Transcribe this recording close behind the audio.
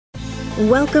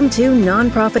Welcome to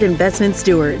Nonprofit Investment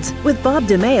Stewards with Bob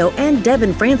DeMeo and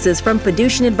Devin Francis from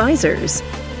Fiducian Advisors.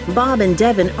 Bob and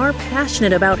Devin are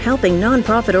passionate about helping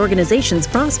nonprofit organizations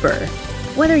prosper.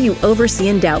 Whether you oversee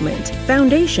endowment,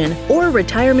 foundation, or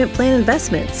retirement plan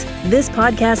investments, this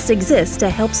podcast exists to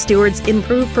help stewards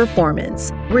improve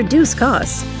performance, reduce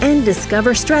costs, and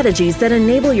discover strategies that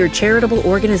enable your charitable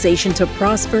organization to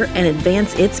prosper and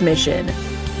advance its mission.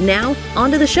 Now,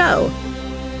 on to the show.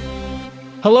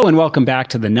 Hello and welcome back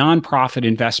to the Nonprofit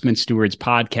Investment Stewards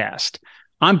podcast.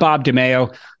 I'm Bob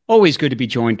DeMeo. Always good to be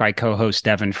joined by co-host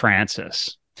Devin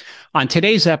Francis. On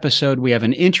today's episode, we have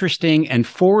an interesting and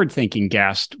forward-thinking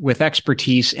guest with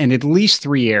expertise in at least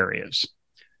three areas.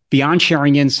 Beyond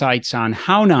sharing insights on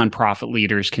how nonprofit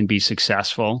leaders can be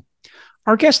successful,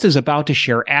 our guest is about to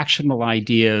share actionable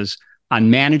ideas on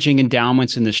managing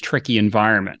endowments in this tricky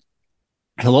environment.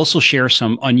 He'll also share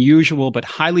some unusual but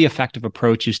highly effective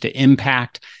approaches to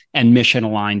impact and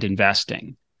mission-aligned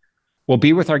investing. We'll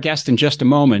be with our guest in just a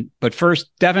moment, but first,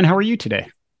 Devin, how are you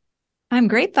today? I'm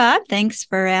great, Bob. Thanks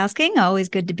for asking. Always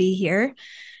good to be here.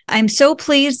 I'm so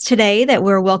pleased today that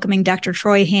we're welcoming Dr.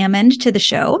 Troy Hammond to the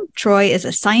show. Troy is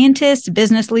a scientist,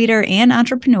 business leader, and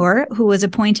entrepreneur who was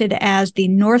appointed as the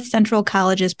North Central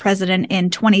College's president in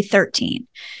 2013.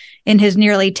 In his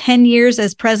nearly 10 years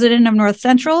as president of North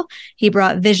Central, he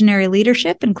brought visionary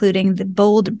leadership, including the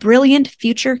bold, Brilliant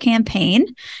Future campaign,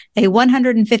 a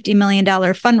 $150 million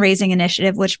fundraising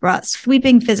initiative which brought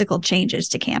sweeping physical changes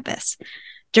to campus.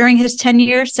 During his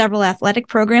tenure, several athletic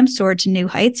programs soared to new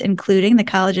heights, including the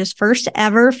college's first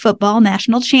ever football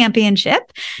national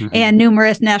championship and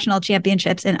numerous national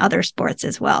championships in other sports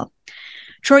as well.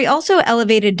 Troy also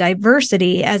elevated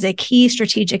diversity as a key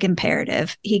strategic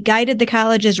imperative. He guided the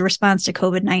college's response to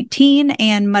COVID-19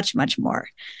 and much, much more.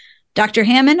 Dr.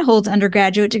 Hammond holds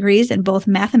undergraduate degrees in both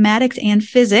mathematics and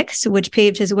physics, which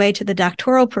paved his way to the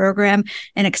doctoral program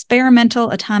in experimental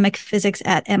atomic physics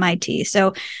at MIT.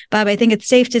 So, Bob, I think it's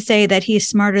safe to say that he's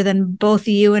smarter than both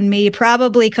you and me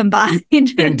probably combined.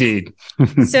 Indeed.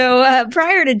 So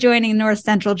prior to joining North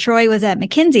Central, Troy was at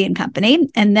McKinsey & Company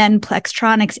and then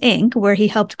Plextronics, Inc., where he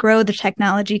helped grow the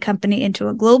technology company into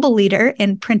a global leader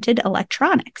in printed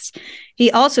electronics. He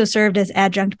also served as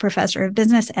adjunct professor of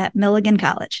business at Milligan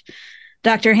College.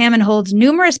 Dr. Hammond holds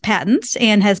numerous patents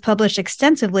and has published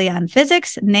extensively on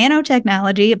physics,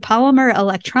 nanotechnology, polymer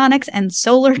electronics, and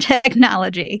solar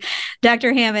technology.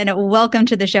 Dr. Hammond, welcome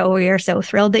to the show. We are so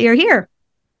thrilled that you're here.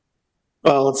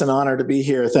 Well, it's an honor to be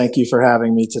here. Thank you for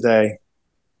having me today.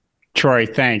 Troy,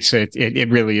 thanks. It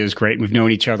really is great. We've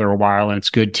known each other a while, and it's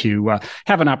good to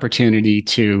have an opportunity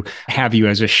to have you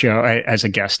as a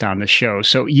guest on the show.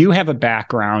 So you have a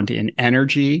background in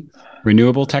energy,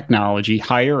 renewable technology,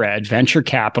 higher ed, venture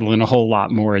capital, and a whole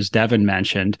lot more, as Devin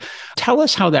mentioned. Tell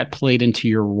us how that played into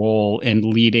your role in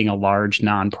leading a large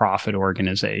nonprofit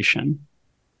organization.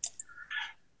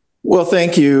 Well,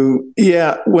 thank you.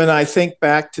 Yeah, when I think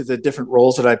back to the different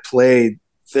roles that I played,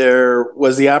 there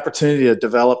was the opportunity to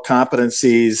develop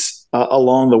competencies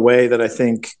along the way that I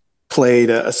think played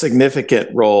a significant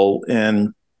role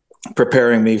in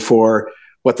preparing me for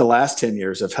what the last 10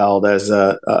 years have held as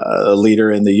a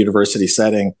leader in the university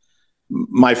setting.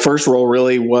 My first role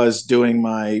really was doing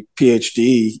my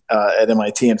PhD at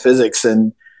MIT in physics,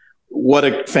 and what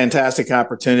a fantastic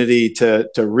opportunity to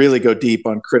really go deep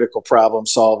on critical problem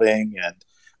solving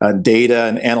and data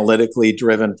and analytically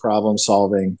driven problem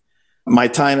solving. My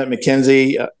time at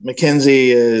McKinsey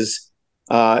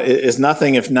is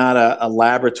nothing if not a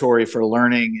laboratory for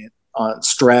learning on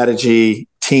strategy,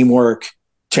 teamwork,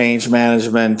 change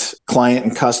management, client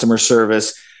and customer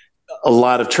service. A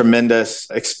lot of tremendous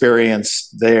experience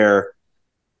there.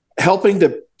 Helping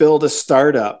to build a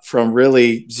startup from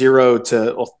really zero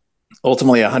to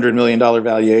ultimately $100 million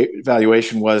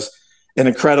valuation was an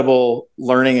incredible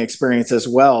learning experience as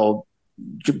well,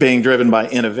 being driven by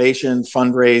innovation,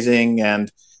 fundraising,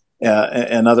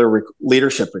 and other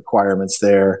leadership requirements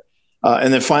there.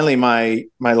 And then finally, my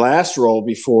last role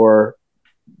before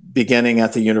beginning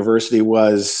at the university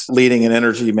was leading an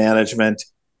energy management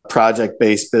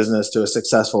project-based business to a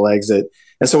successful exit.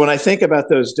 And so when I think about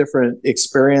those different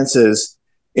experiences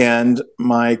and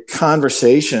my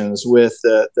conversations with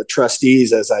the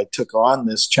trustees as I took on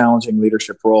this challenging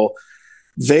leadership role,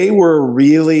 they were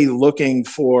really looking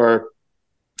for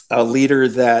a leader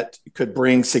that could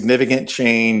bring significant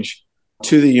change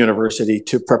to the university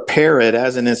to prepare it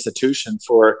as an institution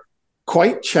for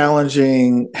quite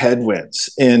challenging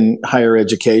headwinds in higher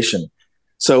education.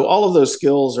 So all of those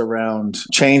skills around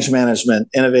change management,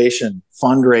 innovation,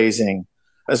 fundraising,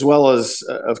 as well as,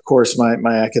 of course,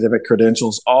 my academic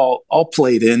credentials all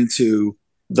played into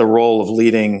the role of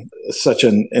leading such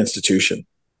an institution.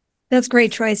 That's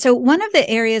great, Troy. So one of the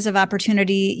areas of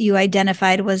opportunity you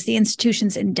identified was the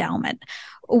institution's endowment.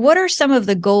 What are some of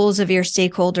the goals of your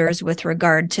stakeholders with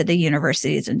regard to the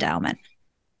university's endowment?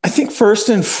 I think first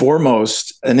and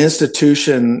foremost, an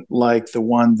institution like the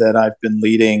one that I've been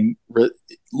leading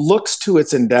looks to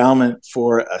its endowment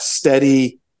for a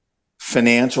steady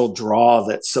financial draw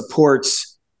that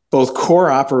supports both core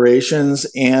operations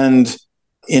and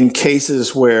in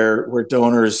cases where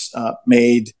donors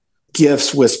made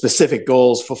gifts with specific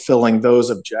goals, fulfilling those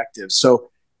objectives. So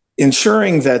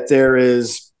ensuring that there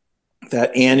is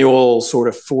that annual sort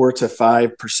of 4 to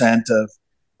 5%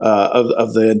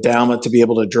 of the endowment to be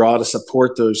able to draw to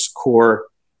support those core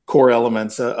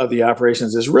elements of the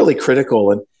operations is really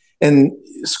critical. And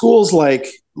schools like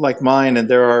mine, and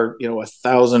there are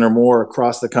 1,000 or more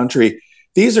across the country,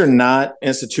 these are not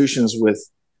institutions with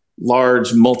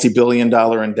large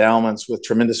multi-billion-dollar endowments with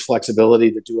tremendous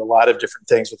flexibility to do a lot of different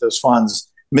things with those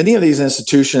funds. Many of these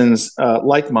institutions,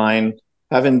 like mine,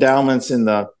 have endowments in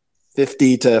the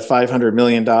 $50 to $500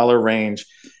 million range,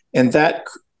 and that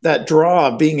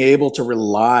draw, being able to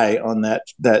rely on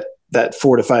that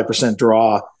 4 to 5%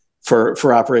 draw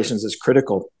for operations is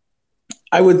critical.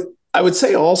 I would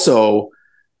say also,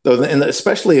 though,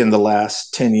 especially in the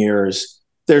last 10 years,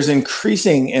 there's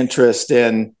increasing interest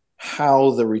in how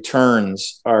the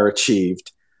returns are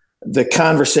achieved. The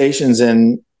conversations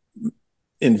in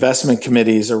investment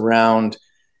committees around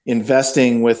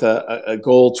investing with a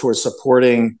goal towards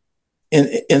supporting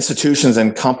institutions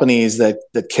and companies that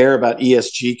care about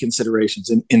ESG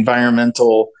considerations and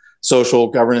environmental, social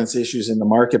governance issues in the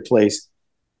marketplace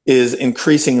is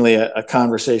increasingly a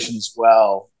conversation as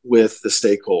well with the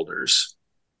stakeholders.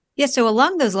 Yeah, so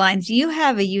along those lines, you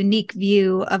have a unique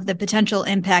view of the potential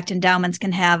impact endowments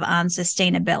can have on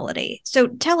sustainability. So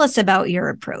tell us about your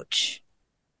approach.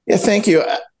 Yeah, thank you.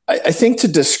 I think to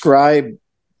describe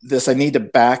this, I need to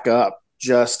back up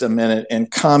just a minute and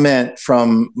comment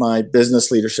from my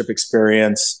business leadership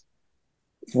experience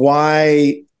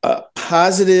why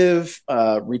positive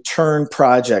return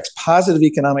projects, positive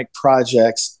economic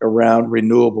projects around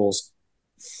renewables,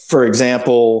 for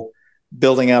example,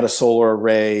 building out a solar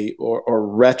array or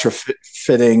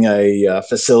retrofitting a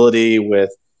facility with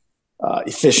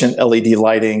efficient LED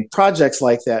lighting, projects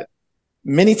like that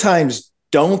many times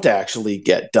don't actually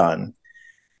get done.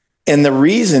 And the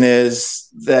reason is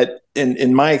that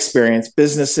in my experience,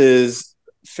 businesses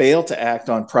fail to act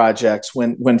on projects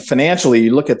when financially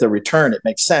you look at the return, it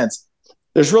makes sense.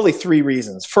 There's really three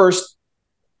reasons. First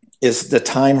is the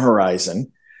time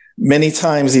horizon. Many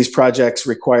times these projects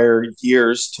require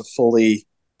years to fully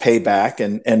pay back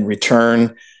and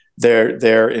return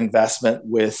their investment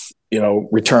with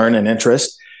return and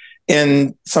interest.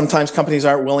 And sometimes companies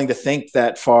aren't willing to think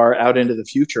that far out into the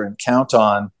future and count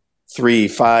on 3,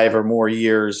 5 or more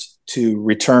years to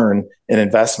return an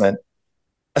investment.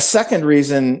 A second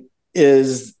reason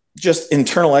is just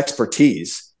internal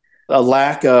expertise, a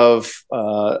lack of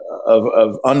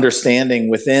understanding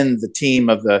within the team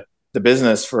of the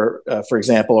business, for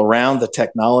example, around the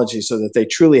technology so that they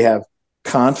truly have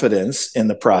confidence in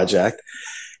the project.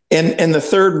 And the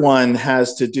third one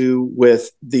has to do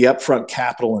with the upfront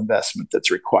capital investment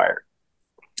that's required.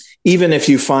 Even if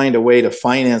you find a way to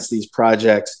finance these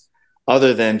projects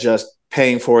other than just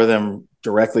paying for them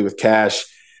directly with cash,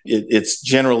 it's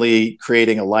generally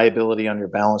creating a liability on your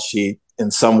balance sheet in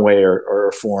some way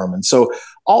or form. And so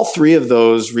all three of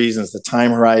those reasons, the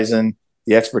time horizon,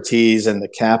 the expertise, and the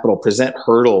capital, present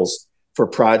hurdles for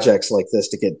projects like this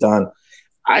to get done.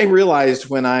 I realized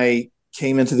when I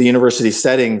came into the university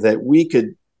setting that we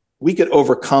could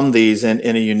overcome these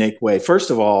in a unique way.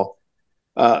 First of all,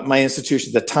 my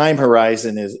institution, the time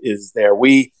horizon is there.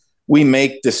 We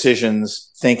make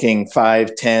decisions thinking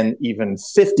 5, 10, even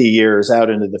 50 years out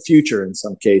into the future in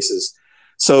some cases.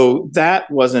 So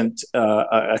that wasn't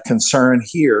a concern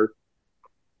here.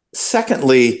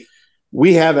 Secondly,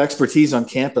 we have expertise on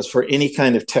campus for any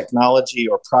kind of technology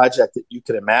or project that you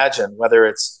could imagine, whether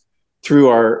it's through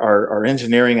our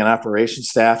engineering and operations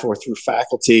staff or through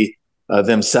faculty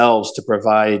themselves to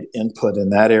provide input in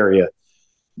that area.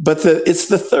 But it's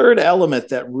the third element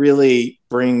that really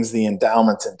brings the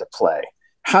endowment into play.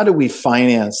 How do we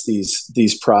finance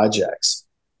these projects?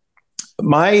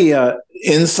 My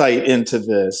insight into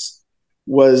this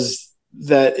was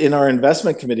that in our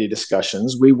investment committee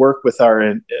discussions, we work with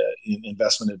our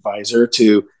investment advisor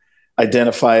to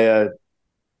identify a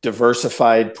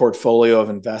diversified portfolio of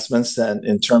investments and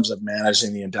in terms of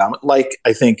managing the endowment, like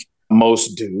I think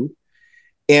most do.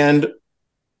 And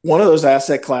one of those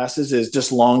asset classes is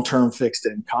just long-term fixed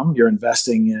income. You're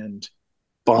investing in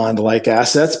bond-like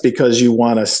assets because you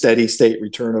want a steady state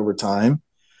return over time.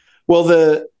 Well,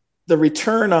 the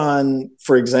return on,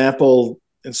 for example,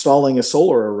 installing a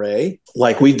solar array,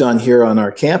 like we've done here on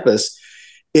our campus,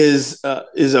 is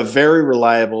a very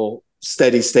reliable,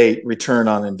 steady state return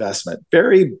on investment,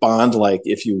 very bond-like,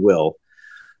 if you will.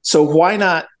 So why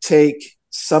not take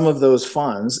some of those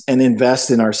funds and invest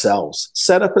in ourselves?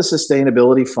 Set up a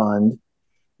sustainability fund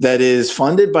that is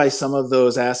funded by some of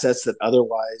those assets that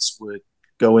otherwise would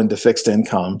go into fixed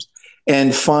incomes,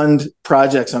 and fund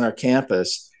projects on our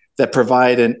campus that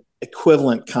provide an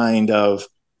equivalent kind of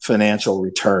financial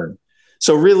return.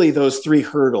 So really those three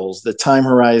hurdles, the time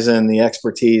horizon, the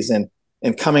expertise, and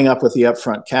coming up with the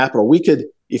upfront capital, we could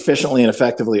efficiently and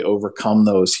effectively overcome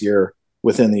those here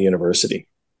within the university.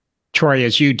 Troy,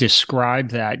 as you describe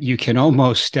that, you can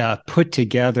almost put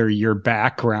together your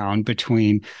background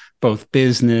between both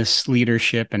business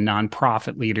leadership and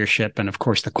nonprofit leadership, and of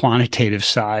course the quantitative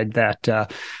side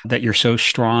that you're so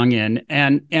strong in.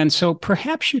 And so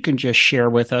perhaps you can just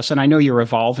share with us, and I know you're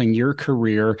evolving your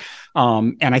career,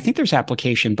 and I think there's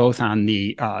application both on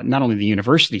the not only the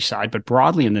university side, but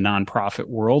broadly in the nonprofit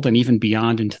world and even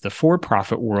beyond into the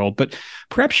for-profit world. But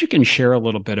perhaps you can share a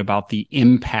little bit about the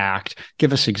impact,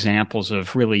 give us examples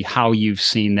of really how you've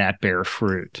seen that bear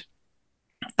fruit.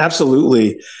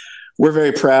 Absolutely. We're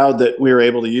very proud that we were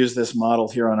able to use this model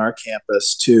here on our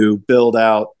campus to build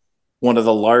out one of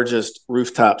the largest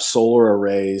rooftop solar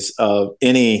arrays of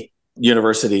any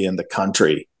university in the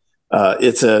country.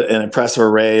 It's an impressive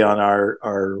array on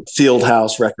our field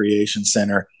house recreation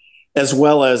center, as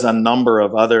well as a number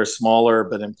of other smaller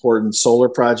but important solar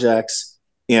projects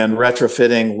and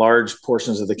retrofitting large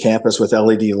portions of the campus with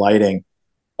LED lighting,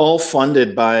 all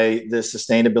funded by the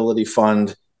sustainability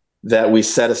fund that we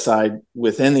set aside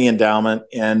within the endowment,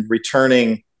 and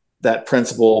returning that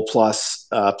principal plus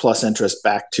interest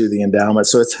back to the endowment.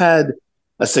 So it's had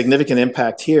a significant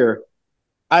impact here.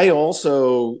 I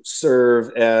also serve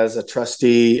as a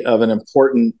trustee of an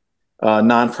important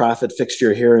nonprofit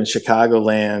fixture here in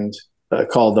Chicagoland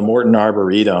called the Morton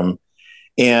Arboretum,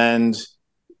 and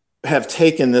have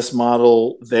taken this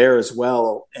model there as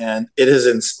well. And it has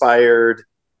inspired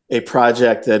a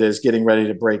project that is getting ready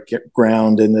to break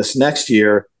ground in this next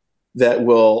year that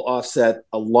will offset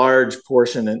a large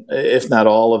portion, if not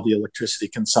all, of the electricity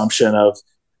consumption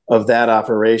of that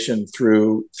operation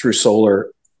through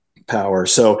solar power.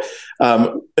 So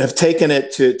have taken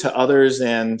it to others,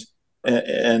 and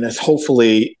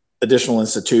hopefully additional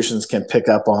institutions can pick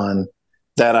up on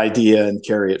that idea and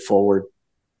carry it forward.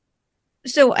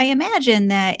 So I imagine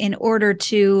that in order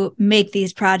to make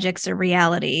these projects a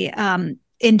reality,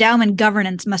 endowment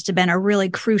governance must have been a really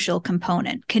crucial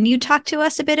component. Can you talk to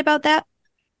us a bit about that?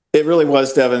 It really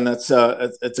was, Devin. It's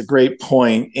a great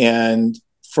point. And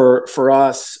for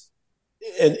us,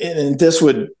 and this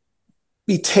would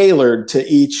be tailored to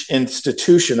each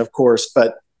institution, of course,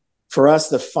 but for us,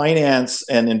 the Finance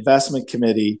and Investment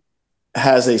Committee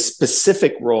has a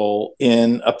specific role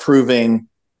in approving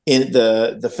in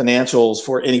the financials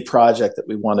for any project that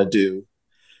we want to do.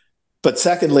 But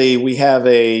secondly, we have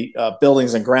a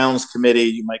Buildings and Grounds Committee,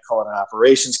 you might call it an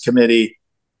Operations Committee,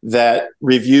 that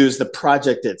reviews the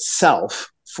project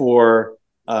itself for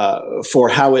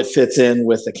how it fits in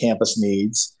with the campus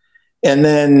needs. And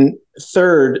then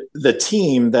third, the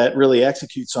team that really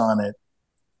executes on it.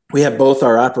 We have both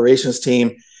our operations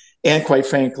team and, quite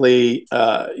frankly,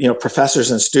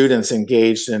 professors and students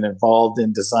engaged and involved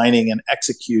in designing and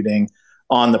executing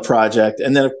on the project.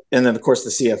 And then of course,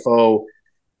 the CFO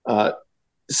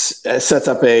sets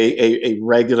up a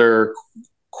regular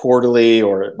quarterly,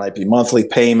 or it might be monthly,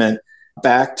 payment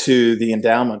back to the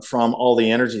endowment from all the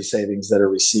energy savings that are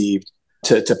received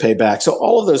to pay back. So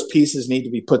all of those pieces need to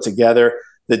be put together.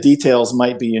 The details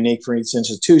might be unique for each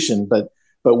institution, but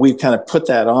we've kind of put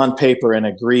that on paper and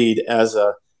agreed as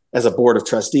a board of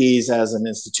trustees, as an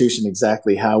institution,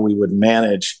 exactly how we would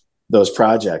manage those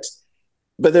projects.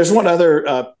 But there's one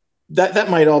other, that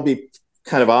might all be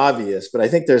kind of obvious, but I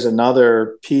think there's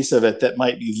another piece of it that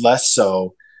might be less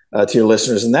so to your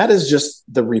listeners, and that is just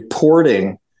the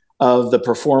reporting of the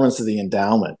performance of the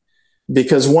endowment.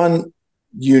 Because one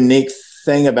unique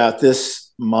thing about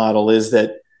this model is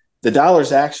that the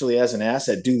dollars actually, as an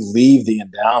asset, do leave the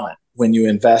endowment when you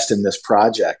invest in this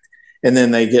project, and then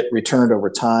they get returned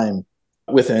over time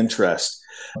with interest.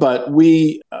 But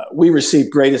we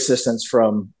receive great assistance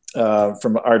from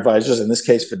our advisors, in this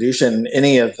case, Fiducian. And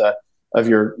any of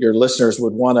your listeners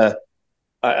would want to,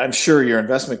 I'm sure your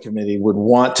investment committee would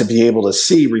want to be able to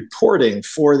see reporting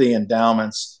for the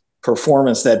endowment's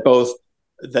performance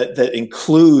that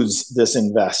includes this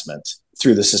investment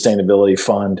through the sustainability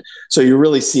fund. So you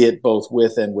really see it both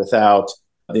with and without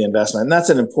the investment. And that's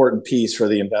an important piece for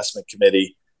the investment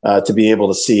committee to be able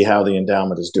to see how the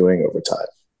endowment is doing over time.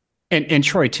 And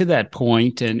Troy, to that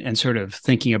point, and sort of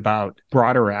thinking about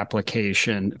broader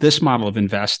application, this model of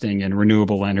investing in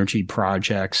renewable energy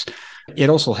projects, it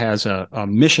also has a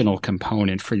missional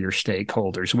component for your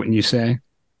stakeholders, wouldn't you say?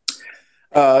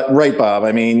 Right, Bob.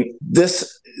 I mean,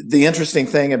 the interesting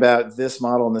thing about this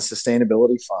model and the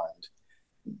sustainability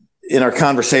fund, in our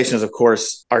conversations, of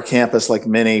course, our campus, like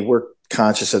many, we're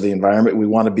conscious of the environment. We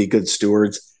want to be good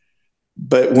stewards.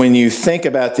 But when you think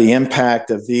about the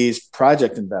impact of these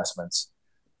project investments,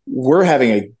 we're having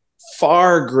a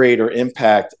far greater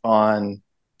impact on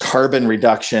carbon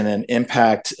reduction and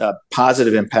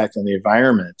positive impact on the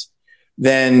environment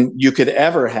than you could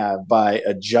ever have by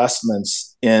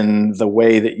adjustments in the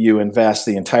way that you invest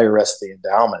the entire rest of the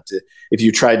endowment. If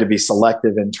you tried to be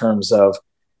selective in terms of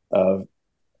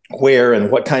where and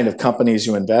what kind of companies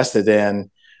you invested in,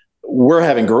 we're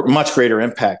having much greater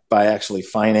impact by actually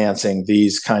financing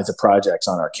these kinds of projects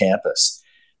on our campus.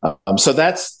 So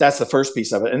that's the first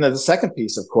piece of it. And then the second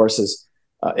piece, of course, is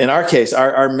in our case,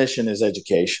 our mission is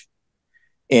education.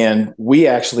 And we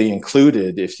actually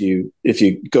included, if you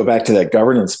go back to that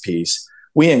governance piece,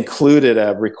 we included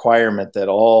a requirement that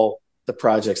all the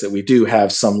projects that we do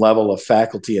have some level of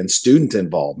faculty and student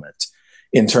involvement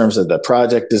in terms of the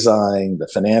project design, the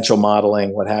financial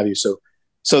modeling, what have you.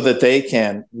 So that they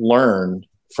can learn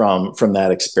from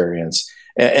that experience.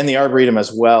 And the Arboretum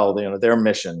as well, their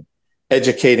mission,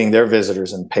 educating their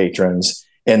visitors and patrons.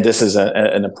 And this is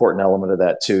an important element of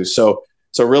that too. So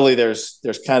really there's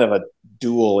kind of a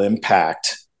dual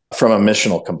impact from a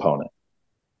missional component.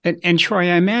 And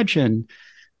Troy, I imagine,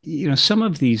 some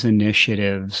of these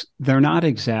initiatives, they're not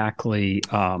exactly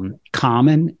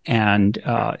common, and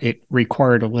it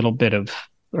required a little bit of,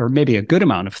 or maybe a good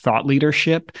amount of thought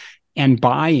leadership and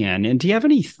buy-in. And do you have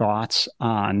any thoughts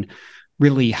on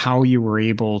really how you were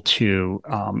able to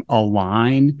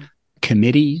align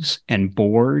committees and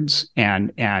boards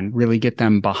and really get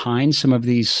them behind some of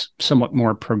these somewhat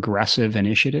more progressive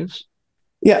initiatives?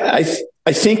 Yeah,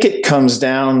 I think it comes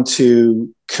down to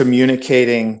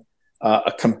communicating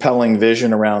a compelling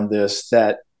vision around this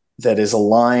that is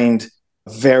aligned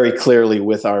very clearly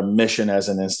with our mission as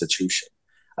an institution.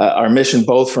 Our mission,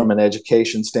 both from an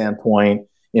education standpoint,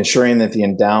 ensuring that the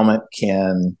endowment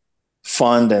can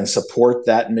fund and support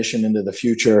that mission into the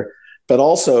future, but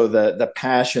also the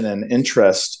passion and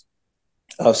interest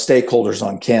of stakeholders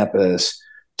on campus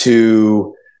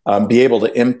to be able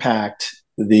to impact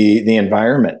the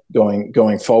environment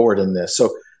going forward in this.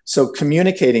 So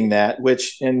communicating that,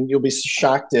 and you'll be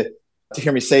shocked to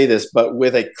hear me say this, but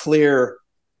with a clear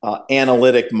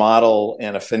analytic model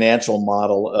and a financial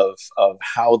model of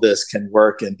how this can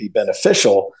work and be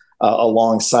beneficial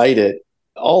alongside it,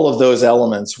 all of those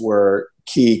elements were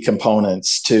key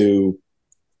components to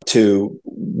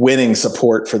winning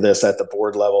support for this at the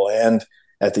board level and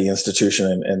at the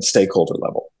institution and stakeholder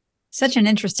level. Such an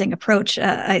interesting approach.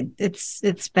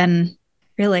 It's been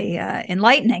really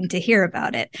enlightening to hear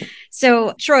about it.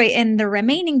 So, Troy, in the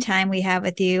remaining time we have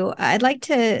with you, I'd like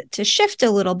to shift a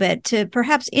little bit to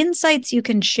perhaps insights you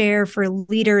can share for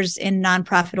leaders in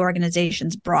nonprofit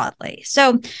organizations broadly.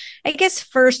 So, I guess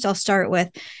first I'll start with,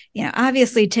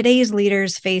 obviously today's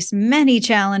leaders face many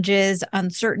challenges.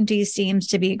 Uncertainty seems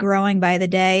to be growing by the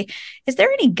day. Is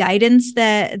there any guidance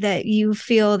that you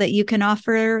feel that you can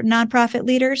offer nonprofit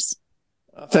leaders?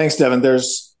 Thanks, Devin.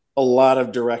 There's a lot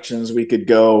of directions we could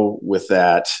go with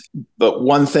that. But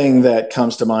one thing that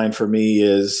comes to mind for me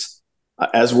is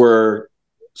as we're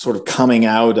sort of coming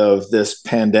out of this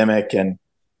pandemic and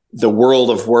the world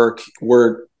of work,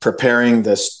 we're preparing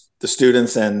the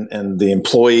students and the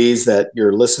employees that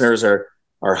your listeners are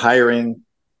hiring,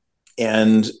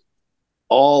 and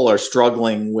all are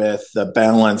struggling with the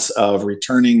balance of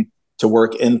returning to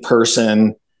work in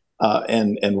person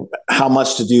and how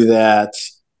much to do that.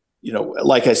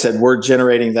 Like I said, we're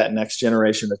generating that next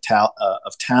generation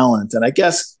of talent. And I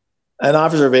guess an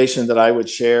observation that I would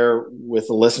share with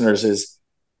the listeners is,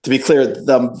 to be clear,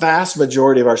 the vast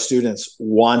majority of our students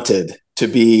wanted to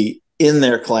be in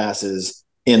their classes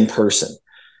in person.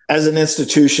 As an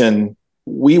institution,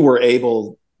 we were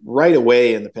able right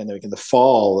away in the pandemic, in the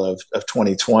fall of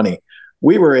 2020,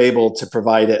 we were able to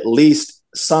provide at least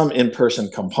some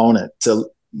in-person component to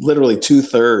literally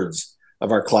 2/3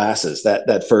 of our classes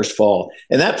that first fall.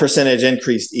 And that percentage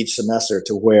increased each semester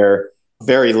to where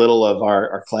very little of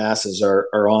our classes are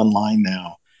online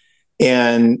now.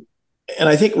 And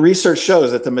I think research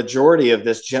shows that the majority of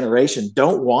this generation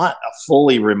don't want a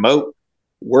fully remote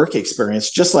work experience,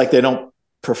 just like they don't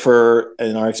prefer,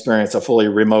 in our experience, a fully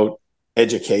remote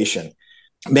education.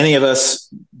 Many of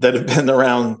us that have been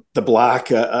around the block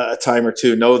a time or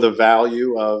two know the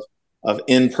value of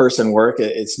in-person work.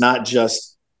 It's not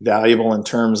just valuable in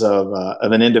terms of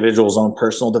an individual's own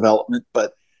personal development,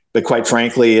 but quite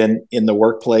frankly, in the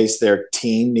workplace, their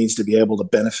team needs to be able to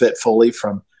benefit fully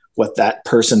from what that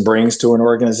person brings to an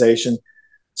organization.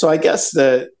 So I guess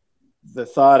the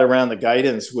thought around the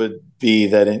guidance would be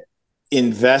that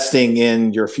investing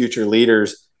in your future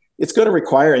leaders, it's going to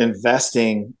require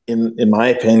investing, in my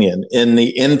opinion, in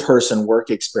the in-person work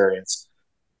experience,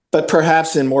 but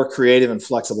perhaps in more creative and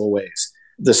flexible ways.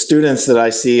 The students that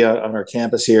I see on our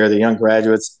campus here, the young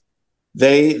graduates,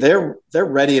 they're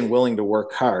ready and willing to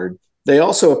work hard. They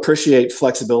also appreciate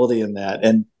flexibility in that,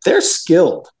 and they're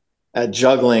skilled at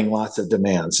juggling lots of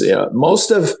demands.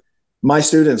 Most of my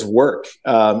students work,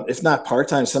 if not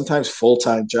part-time, sometimes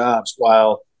full-time jobs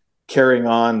while carrying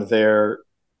on their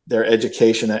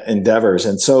education endeavors.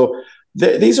 And so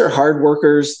these are hard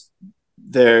workers.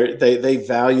 They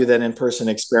value that in-person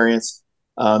experience.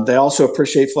 They also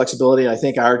appreciate flexibility. I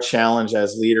think our challenge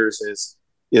as leaders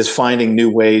is finding new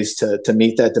ways to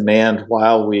meet that demand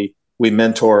while we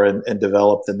mentor and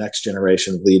develop the next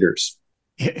generation of leaders.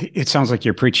 It sounds like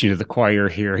you're preaching to the choir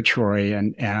here, Troy.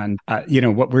 And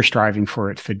what we're striving for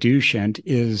at Fiducient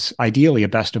is ideally a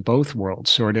best of both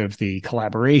worlds, sort of the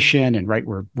collaboration and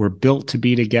we're built to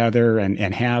be together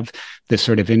and have this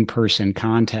sort of in-person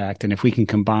contact. And if we can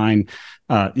combine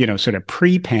sort of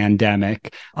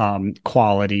pre-pandemic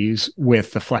qualities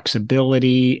with the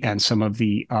flexibility and some of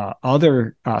the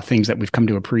other things that we've come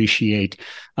to appreciate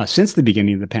since the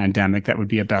beginning of the pandemic, that would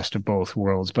be a best of both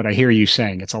worlds. But I hear you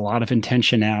saying it's a lot of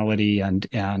intentionality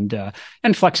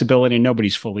and flexibility, and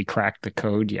nobody's fully cracked the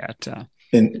code yet.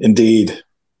 Indeed.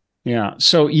 Yeah.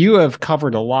 So you have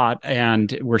covered a lot,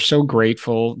 and we're so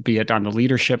grateful, be it on the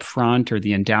leadership front or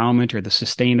the endowment or the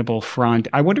sustainable front.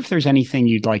 I wonder if there's anything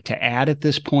you'd like to add at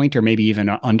this point, or maybe even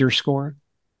underscore?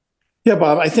 Yeah,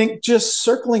 Bob, I think just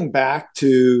circling back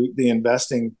to the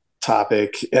investing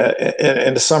topic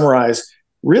and to summarize,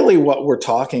 really what we're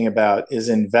talking about is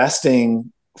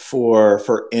investing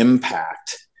for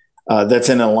impact that's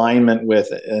in alignment with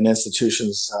an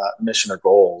institution's mission or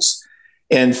goals.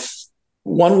 And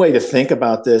one way to think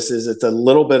about this is it's a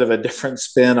little bit of a different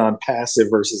spin on passive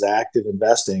versus active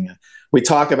investing. We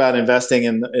talk about investing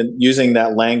and using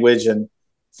that language, and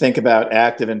think about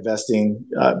active investing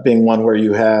being one where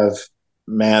you have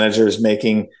managers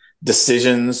making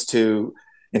decisions to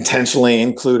intentionally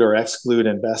include or exclude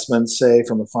investments, say,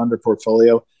 from a fund or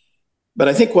portfolio. But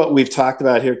I think what we've talked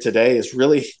about here today is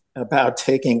really about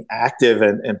taking active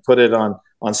and put it on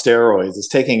steroids. It's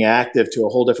taking active to a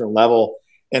whole different level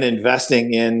and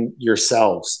investing in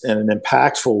yourselves in an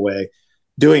impactful way,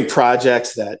 doing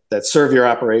projects that serve your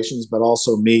operations, but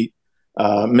also meet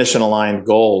mission-aligned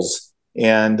goals.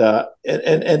 And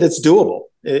it's doable.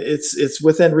 It's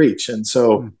within reach. And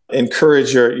so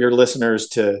encourage your listeners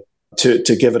to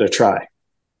give it a try.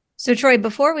 So, Troy,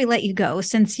 before we let you go,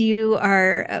 since you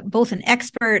are both an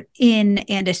expert in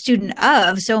and a student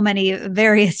of so many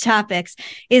various topics,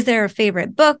 is there a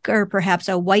favorite book or perhaps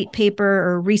a white paper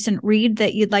or recent read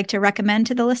that you'd like to recommend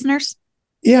to the listeners?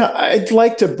 Yeah, I'd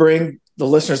like to bring the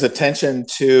listeners' attention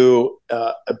to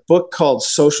a book called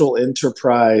Social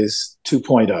Enterprise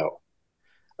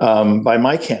 2.0 by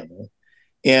Mike Hamel.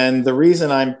 And the reason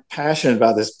I'm passionate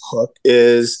about this book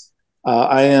is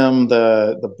I am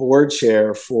the board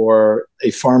chair for a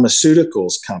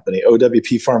pharmaceuticals company,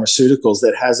 OWP Pharmaceuticals,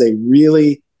 that has a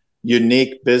really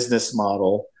unique business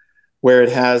model where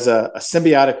it has a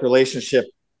symbiotic relationship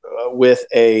with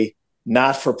a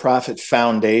not-for-profit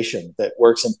foundation that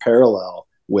works in parallel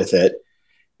with it.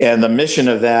 And the mission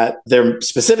of that, their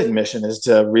specific mission, is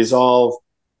to resolve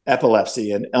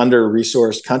epilepsy in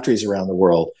under-resourced countries around the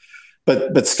world.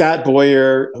 But Scott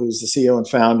Boyer, who's the CEO and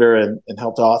founder and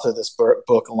helped author this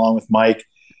book along with Mike,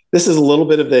 this is a little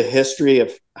bit of the history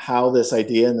of how this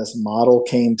idea and this model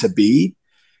came to be.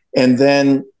 And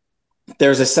then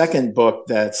there's a second book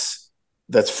that's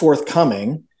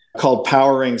forthcoming called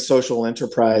Powering Social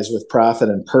Enterprise with Profit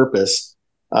and Purpose,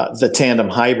 the Tandem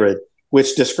Hybrid,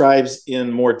 which describes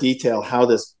in more detail how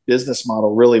this business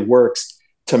model really works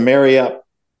to marry up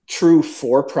true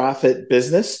for-profit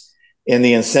business and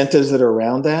the incentives that are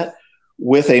around that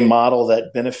with a model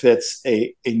that benefits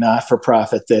a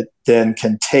not-for-profit that then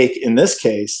can take, in this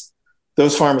case,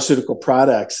 those pharmaceutical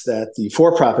products that the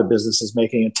for-profit business is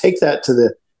making and take that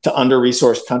to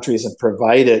under-resourced countries and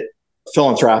provide it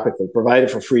philanthropically, provide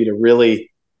it for free to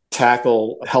really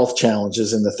tackle health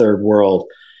challenges in the third world.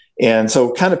 And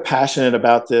so kind of passionate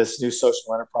about this new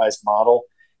social enterprise model.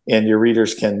 and your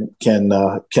readers can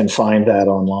find that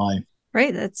online.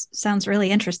 Right. That sounds really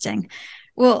interesting.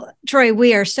 Well, Troy,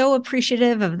 we are so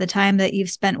appreciative of the time that you've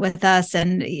spent with us,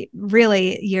 and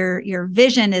really your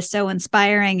vision is so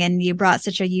inspiring, and you brought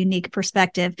such a unique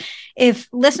perspective. If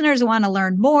listeners want to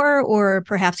learn more or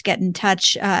perhaps get in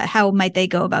touch, how might they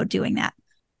go about doing that?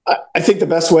 I think the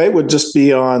best way would just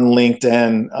be on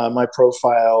LinkedIn. My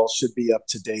profile should be up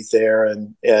to date there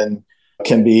and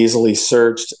can be easily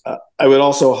searched. I would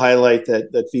also highlight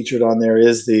that featured on there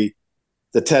is the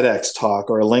TEDx talk,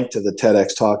 or a link to the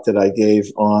TEDx talk that I gave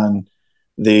on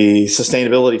the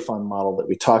sustainability fund model that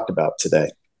we talked about today.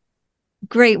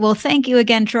 Great. Well, thank you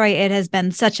again, Troy. It has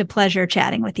been such a pleasure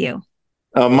chatting with you.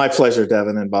 My pleasure,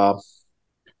 Devin and Bob.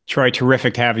 Troy,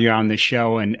 terrific to have you on the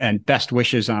show, and best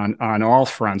wishes on all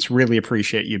fronts. Really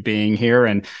appreciate you being here.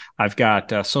 And I've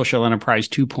got Social Enterprise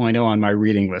 2.0 on my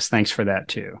reading list. Thanks for that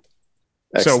too.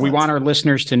 Excellent. So we want our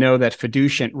listeners to know that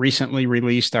Fiducient recently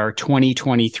released our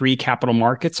 2023 capital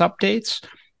markets updates.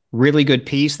 Really good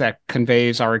piece that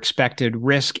conveys our expected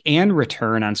risk and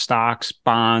return on stocks,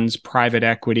 bonds, private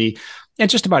equity, and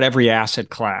just about every asset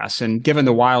class. And given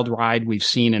the wild ride we've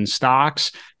seen in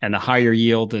stocks and the higher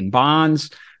yield in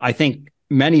bonds, I think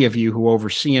many of you who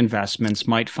oversee investments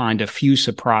might find a few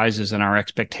surprises in our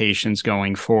expectations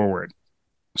going forward.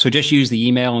 So just use the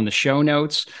email in the show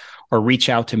notes, or reach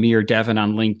out to me or Devin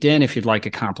on LinkedIn if you'd like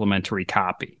a complimentary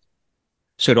copy.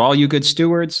 So to all you good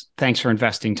stewards, thanks for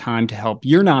investing time to help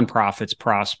your nonprofits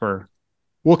prosper.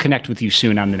 We'll connect with you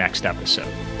soon on the next episode.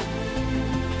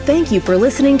 Thank you for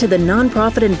listening to the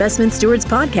Nonprofit Investment Stewards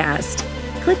Podcast.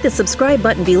 Click the subscribe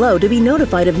button below to be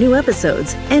notified of new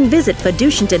episodes, and visit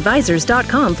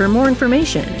fiducientadvisors.com for more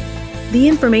information. The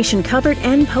information covered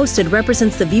and posted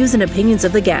represents the views and opinions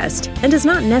of the guest and does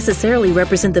not necessarily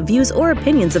represent the views or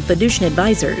opinions of Fiducient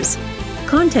Advisors.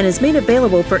 Content is made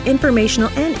available for informational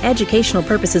and educational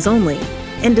purposes only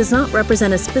and does not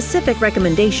represent a specific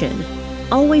recommendation.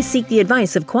 Always seek the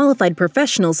advice of qualified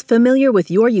professionals familiar with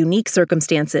your unique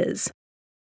circumstances.